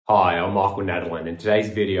Hi, I'm Michael Nadalin, and today's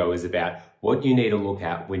video is about what you need to look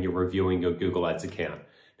at when you're reviewing your Google Ads account.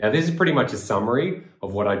 Now, this is pretty much a summary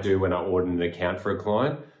of what I do when I audit an account for a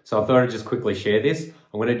client. So I thought I'd just quickly share this.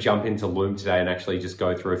 I'm going to jump into Loom today and actually just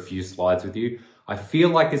go through a few slides with you. I feel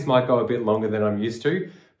like this might go a bit longer than I'm used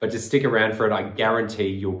to, but just stick around for it. I guarantee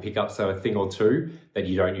you'll pick up a thing or two that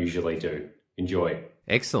you don't usually do. Enjoy.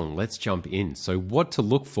 Excellent, let's jump in. So what to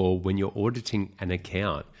look for when you're auditing an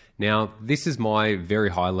account. Now, this is my very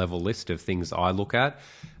high level list of things I look at.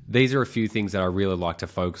 These are a few things that I really like to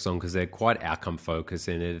focus on because they're quite outcome focused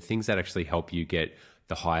and they're the things that actually help you get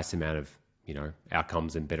the highest amount of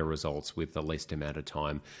outcomes and better results with the least amount of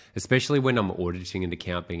time, especially when I'm auditing an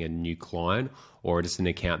account being a new client or just an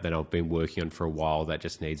account that I've been working on for a while that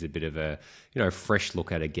just needs a bit of a fresh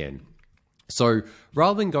look at again. So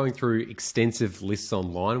rather than going through extensive lists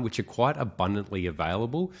online, which are quite abundantly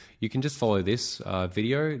available, you can just follow this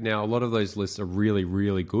video. Now, a lot of those lists are really,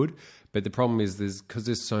 really good, but the problem is because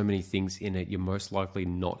there's so many things in it, you're most likely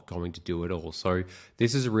not going to do it all. So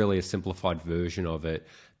this is really a simplified version of it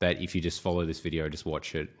that if you just follow this video, just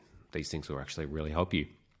watch it, these things will actually really help you.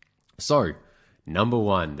 So number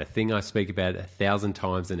one, the thing I speak about 1,000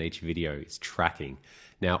 times in each video is tracking.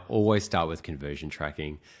 Now, always start with conversion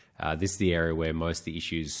tracking. This is the area where most of the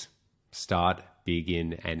issues start,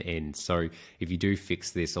 begin, and end. So if you do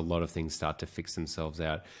fix this, a lot of things start to fix themselves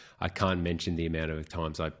out. I can't mention the amount of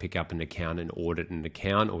times I pick up an account and audit an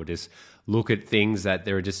account or just look at things that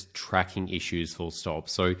there are just tracking issues full stop.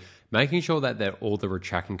 So making sure that all the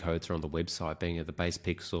tracking codes are on the website, being at the base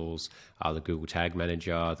pixels, the Google Tag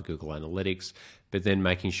Manager, the Google Analytics, but then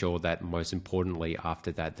making sure that most importantly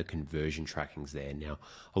after that, the conversion tracking's there. Now,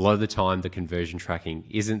 a lot of the time the conversion tracking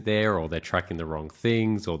isn't there or they're tracking the wrong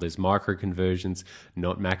things or there's micro conversions,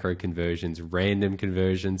 not macro conversions, random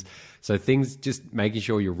conversions. So things, just making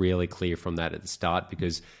sure you're really clear from that at the start,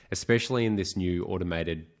 because especially in this new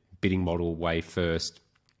automated bidding model way first,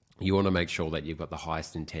 you want to make sure that you've got the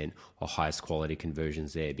highest intent or highest quality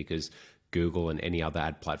conversions there, because Google and any other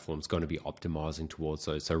ad platform is going to be optimizing towards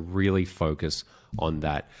those. So really focus on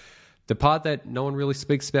that. The part that no one really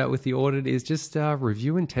speaks about with the audit is just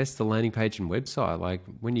review and test the landing page and website. Like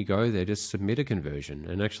when you go there, just submit a conversion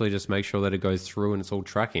and actually just make sure that it goes through and it's all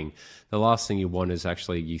tracking. The last thing you want is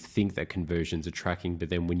actually you think that conversions are tracking, but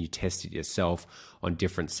then when you test it yourself on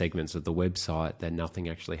different segments of the website, then nothing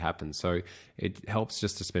actually happens. So it helps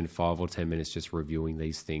just to spend 5 or 10 minutes just reviewing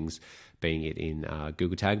these things, being it in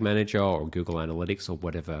Google Tag Manager or Google Analytics or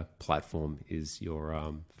whatever platform is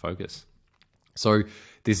your focus. So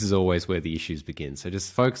this is always where the issues begin. So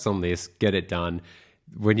just focus on this, get it done.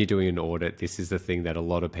 When you're doing an audit, this is the thing that a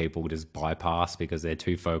lot of people just bypass because they're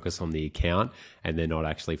too focused on the account and they're not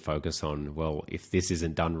actually focused on, well, if this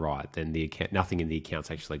isn't done right, then the account, nothing in the account's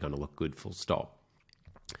actually going to look good, full stop.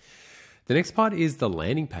 The next part is the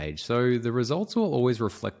landing page. So the results will always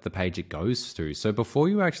reflect the page it goes to. So before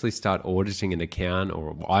you actually start auditing an account,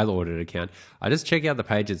 or I'll audit an account, I just check out the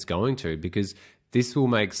page it's going to, because this will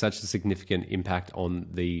make such a significant impact on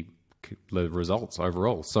the results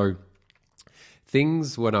overall. So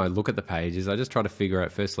things when I look at the pages, I just try to figure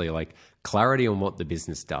out firstly, like clarity on what the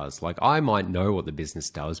business does. Like I might know what the business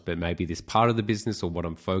does, but maybe this part of the business or what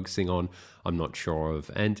I'm focusing on, I'm not sure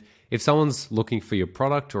of. And if someone's looking for your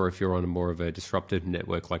product, or if you're on a more of a disruptive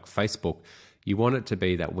network like Facebook, you want it to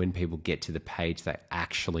be that when people get to the page, they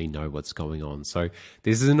actually know what's going on. So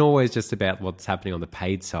this isn't always just about what's happening on the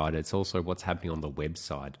paid side. It's also what's happening on the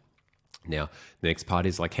website. Now, the next part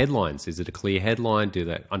is like headlines. Is it a clear headline? Do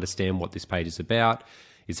they understand what this page is about?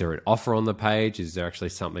 Is there an offer on the page? Is there actually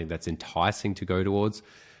something that's enticing to go towards?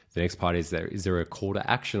 The next part is there a call to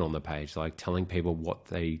action on the page, like telling people what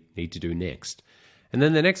they need to do next? And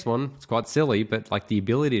then the next one, it's quite silly, but like the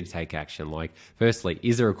ability to take action. Like firstly,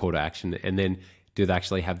 is there a call to action? And then do they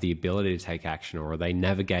actually have the ability to take action, or are they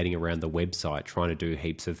navigating around the website trying to do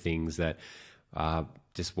heaps of things that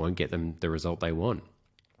just won't get them the result they want?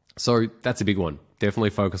 So that's a big one.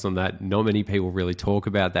 Definitely focus on that. Not many people really talk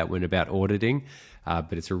about that when about auditing,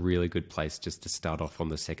 but it's a really good place just to start off on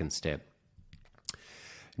the second step.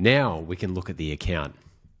 Now we can look at the account.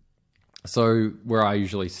 So where I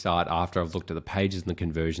usually start after I've looked at the pages and the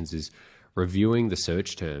conversions is reviewing the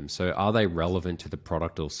search terms. So are they relevant to the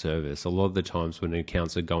product or service? A lot of the times when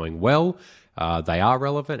accounts are going well, they are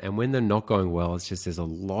relevant. And when they're not going well, it's just there's a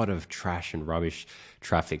lot of trash and rubbish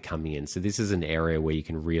traffic coming in. So this is an area where you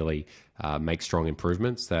can really make strong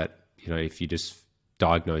improvements that, if you just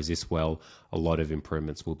diagnose this well, a lot of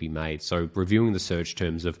improvements will be made. So reviewing the search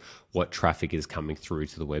terms of what traffic is coming through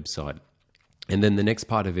to the website. And then the next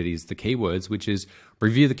part of it is the keywords, which is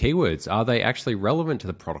review the keywords. Are they actually relevant to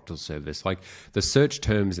the product or service? Like the search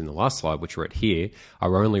terms in the last slide, which are at here,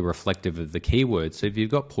 are only reflective of the keywords. So if you've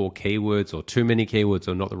got poor keywords or too many keywords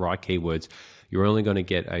or not the right keywords, you're only going to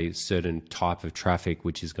get a certain type of traffic,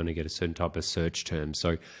 which is going to get a certain type of search term.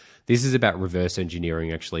 So this is about reverse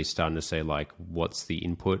engineering, actually starting to say like, what's the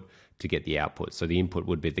input to get the output? So the input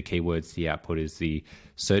would be the keywords, the output is the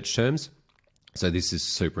search terms. So this is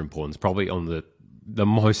super important. It's probably on the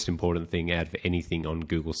most important thing out of anything on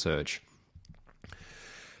Google search.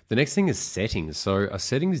 The next thing is settings. So a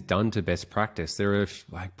setting is done to best practice. There are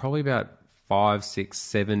like probably about 5, 6,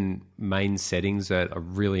 7 main settings that are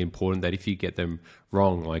really important that if you get them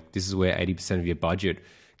wrong, like this is where 80% of your budget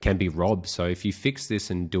can be robbed. So if you fix this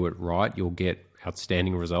and do it right, you'll get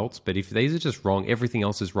outstanding results. But if these are just wrong, everything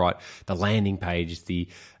else is right. The landing page, the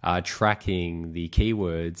tracking, the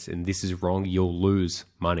keywords, and this is wrong, you'll lose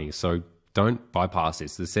money. So don't bypass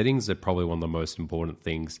this. The settings are probably one of the most important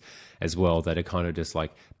things as well that are kind of just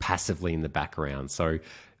like passively in the background. So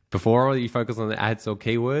before you focus on the ads or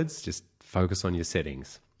keywords, just focus on your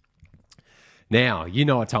settings. Now, you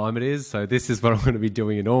know what time it is, so this is what I'm going to be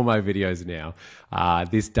doing in all my videos now.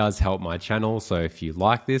 This does help my channel, so if you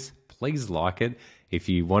like this, please like it. If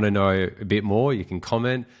you want to know a bit more, you can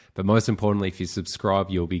comment. But most importantly, if you subscribe,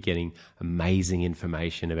 you'll be getting amazing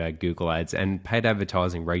information about Google Ads and paid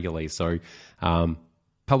advertising regularly. So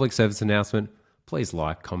public service announcement, please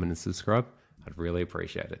like, comment, and subscribe. I'd really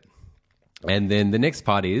appreciate it. And then the next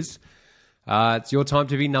part is, it's your time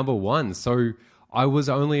to be number one. So I was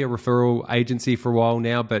only a referral agency for a while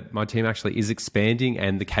now, but my team actually is expanding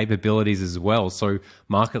and the capabilities as well. So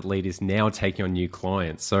Market Lead is now taking on new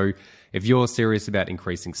clients. So if you're serious about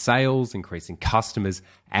increasing sales, increasing customers,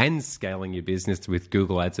 and scaling your business with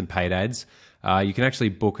Google Ads and paid ads, you can actually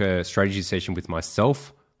book a strategy session with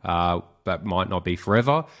myself, but might not be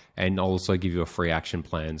forever. And I'll also give you a free action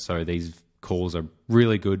plan. So these calls are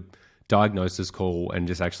really good. Diagnosis call and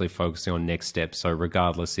just actually focusing on next steps. So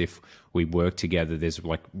regardless if we work together, there's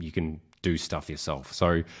like you can do stuff yourself.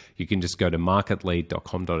 So you can just go to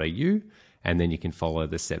marketlead.com.au and then you can follow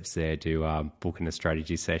the steps there to book in a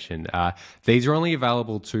strategy session. These are only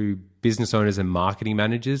available to business owners and marketing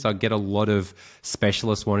managers. I get a lot of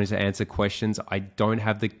specialists wanting to answer questions. I don't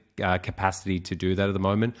have the capacity to do that at the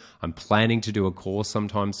moment. I'm planning to do a course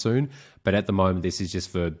sometime soon, but at the moment, this is just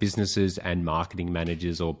for businesses and marketing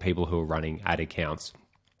managers or people who are running ad accounts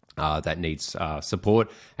that needs support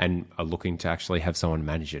and are looking to actually have someone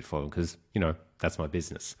manage it for them because, you know, that's my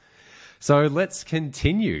business. So let's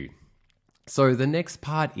continue. So the next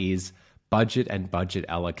part is budget and budget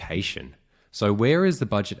allocation. So where is the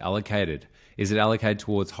budget allocated? Is it allocated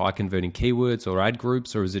towards high converting keywords or ad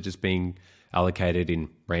groups, or is it just being allocated in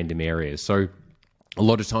random areas? So a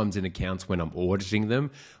lot of times in accounts when I'm auditing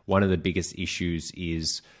them, one of the biggest issues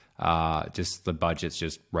is just the budget's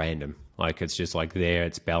just random. Like it's just like there,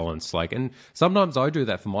 it's balanced. Like, and sometimes I do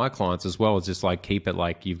that for my clients as well. It's just like keep it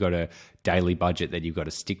like you've got a daily budget that you've got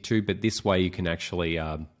to stick to. But this way you can actually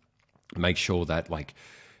make sure that like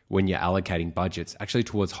when you're allocating budgets actually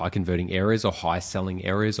towards high converting areas or high selling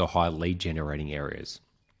areas or high lead generating areas.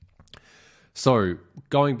 So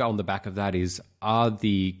going on the back of that is, are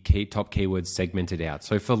the top keywords segmented out?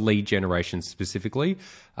 So for lead generation specifically,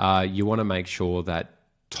 you want to make sure that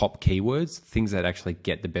top keywords, things that actually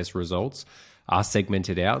get the best results, are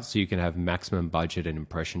segmented out so you can have maximum budget and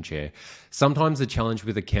impression share. Sometimes the challenge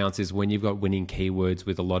with accounts is when you've got winning keywords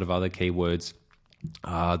with a lot of other keywords,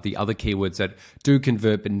 the other keywords that do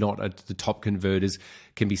convert but not at the top converters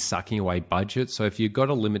can be sucking away budget. So if you've got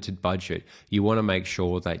a limited budget, you want to make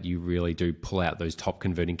sure that you really do pull out those top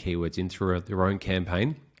converting keywords in through your own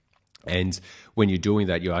campaign. And when you're doing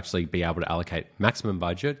that, you'll actually be able to allocate maximum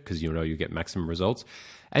budget because you know you get maximum results.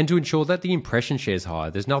 And to ensure that the impression share is high.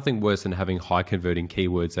 There's nothing worse than having high converting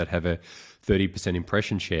keywords that have a 30%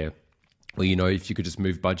 impression share. Well, you know, if you could just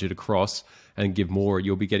move budget across and give more,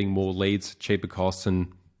 you'll be getting more leads, cheaper costs, and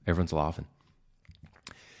everyone's laughing.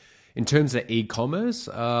 In terms of e-commerce,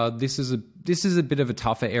 this is a bit of a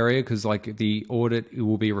tougher area because like the audit, it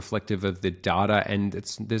will be reflective of the data, and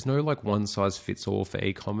there's no like one size fits all for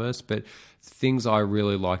e-commerce. But things I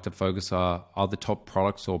really like to focus are the top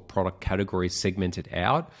products or product categories segmented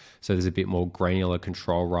out, so there's a bit more granular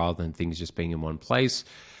control rather than things just being in one place.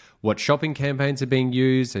 What shopping campaigns are being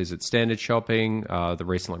used? Is it standard shopping, the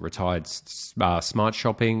recently retired smart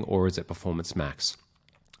shopping, or is it performance max?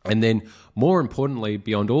 And then more importantly,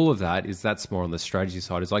 beyond all of that, that's more on the strategy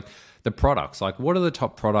side, is like the products. Like what are the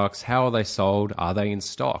top products? How are they sold? Are they in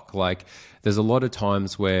stock? Like there's a lot of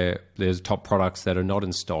times where there's top products that are not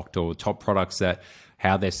in stock or top products that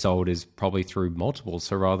how they're sold is probably through multiples.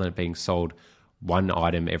 So rather than it being sold one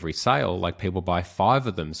item every sale, like people buy 5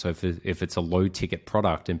 of them. So if it's a low ticket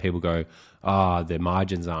product and people go, their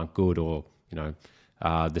margins aren't good, or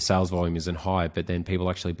the sales volume isn't high, but then people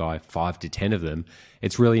actually buy 5 to 10 of them,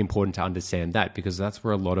 it's really important to understand that, because that's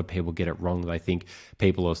where a lot of people get it wrong. They think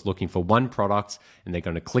people are looking for one product and they're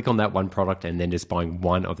going to click on that one product and then just buying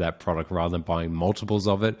one of that product rather than buying multiples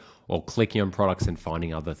of it, or clicking on products and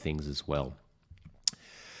finding other things as well.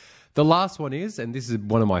 The last one is, and this is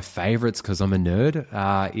one of my favorites because I'm a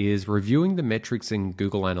nerd, is reviewing the metrics in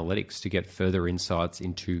Google Analytics to get further insights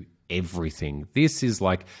into everything. This is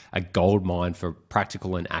like a gold mine for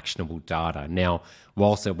practical and actionable data. Now,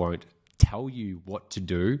 whilst it won't tell you what to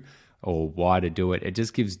do or why to do it, it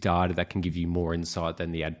just gives data that can give you more insight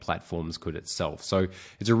than the ad platforms could itself. So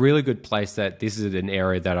it's a really good place. That this is an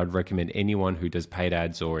area that I'd recommend anyone who does paid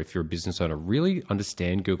ads, or if you're a business owner, really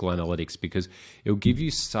understand Google Analytics, because it'll give you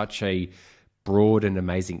such a broad and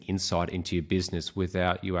amazing insight into your business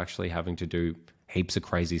without you actually having to do heaps of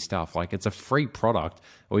crazy stuff. Like, it's a free product.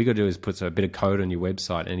 All you got to do is put a bit of code on your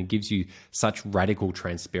website, and it gives you such radical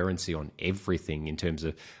transparency on everything in terms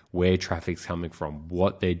of where traffic's coming from,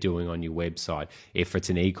 what they're doing on your website. If it's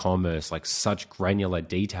an e-commerce, like such granular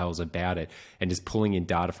details about it, and just pulling in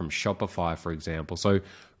data from Shopify, for example. So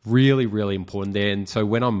really, really important there. And so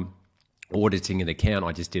when I'm auditing an account,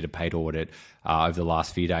 I just did a paid audit over the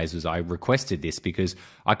last few days, was I requested this because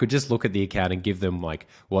I could just look at the account and give them like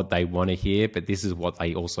what they want to hear, but this is what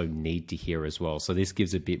they also need to hear as well. So this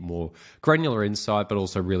gives a bit more granular insight, but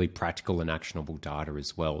also really practical and actionable data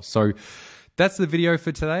as well. So that's the video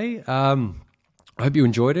for today. I hope you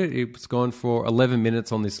enjoyed it. It's gone for 11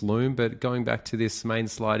 minutes on this Loom, but going back to this main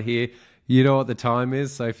slide here, you know what the time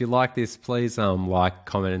is. So if you like this, please like,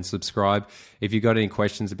 comment, and subscribe. If you've got any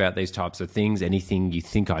questions about these types of things, anything you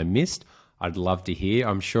think I missed, I'd love to hear.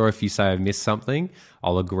 I'm sure if you say I've missed something,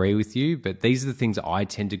 I'll agree with you. But these are the things I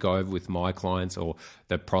tend to go over with my clients, or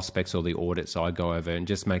the prospects or the audits I go over, and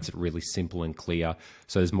just makes it really simple and clear.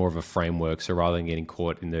 So there's more of a framework. So rather than getting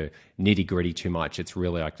caught in the nitty gritty too much, it's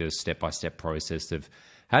really like a step-by-step process of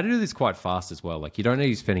how to do this quite fast as well. Like, you don't need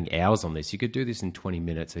to be spending hours on this. You could do this in 20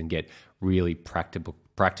 minutes and get really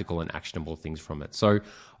practical and actionable things from it. So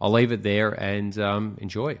I'll leave it there, and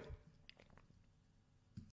enjoy.